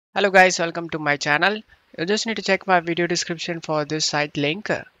Hello guys, welcome to my channel. You just need to check my video description for this site link.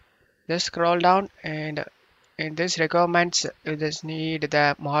 Just scroll down and in this requirements you just need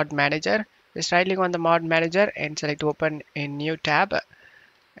the mod manager. Just right click on the mod manager and select open in new tab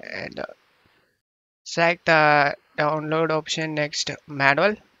and select the download option next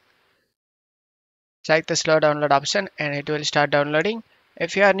manual. Select the slow download option and it will start downloading.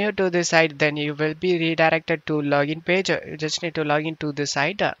 If you are new to this site, then you will be redirected to login page. You just need to log into the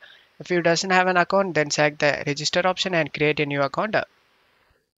site. If you doesn't have an account, then select the register option and create a new account.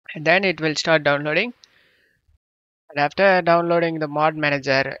 And then it will start downloading. And after downloading the mod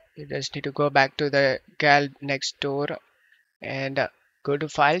manager, you just need to go back to the gal next door and go to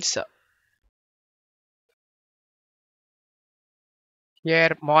files.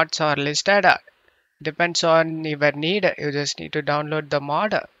 Here mods are listed. Depends on your need. You just need to download the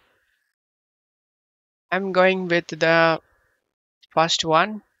mod. I'm going with the first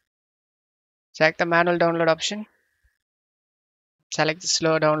one. Select the manual download option. Select the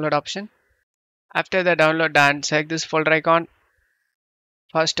slow download option. After the download done, select this folder icon.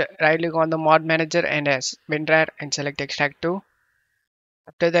 First, right click on the mod manager and as WinRAR and select extract to.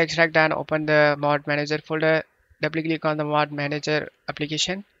 After the extract done, open the mod manager folder. Double click on the mod manager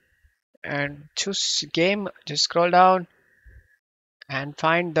application and choose game. Just scroll down and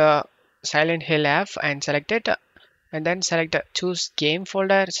find the Silent Hill F and select it. And then select choose game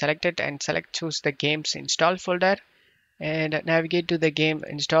folder. Select it and select choose the games install folder. And navigate to the game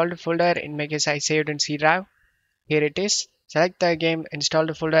installed folder. In my case, I saved in C drive. Here it is. Select the game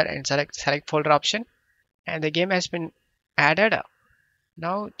installed folder and select folder option. And the game has been added.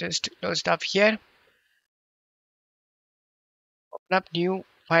 Now just close stuff here. Open up new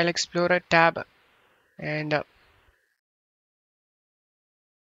file explorer tab and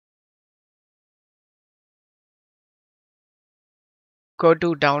go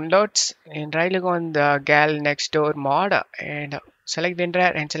to downloads and right click on the gal next door mod and select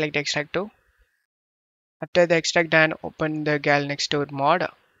WinRAR and select extract to. After the extract done, open the gal next door mod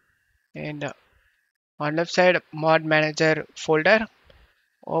and on left side mod manager folder,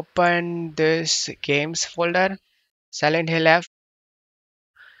 open this games folder, Silent Hill F,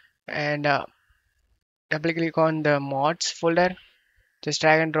 and double click on the mods folder. Just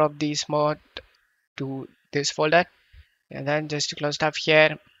drag and drop these mod to this folder and then just close stuff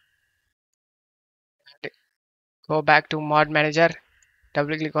here. Go back to mod manager,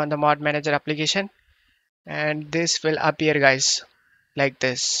 double click on the mod manager application and this will appear guys like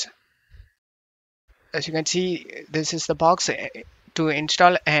this. As you can see, this is the box to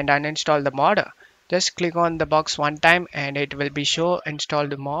install and uninstall the mod. Just click on the box one time and it will be show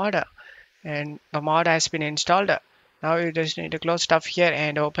installed mod and the mod has been installed. Now you just need to close stuff here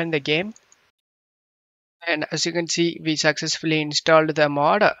and open the game. And as you can see, we successfully installed the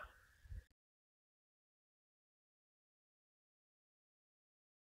mod.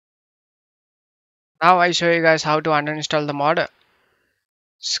 Now I show you guys how to uninstall the mod.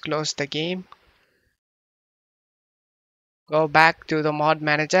 Just close the game. Go back to the mod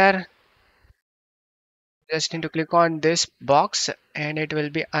manager. Just need to click on this box and it will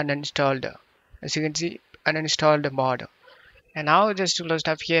be uninstalled. As you can see, uninstalled mod. And now just to close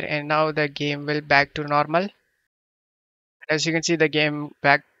stuff here and now the game will back to normal. As you can see, the game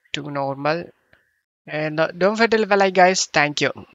back to normal. And don't forget to leave a like guys. Thank you.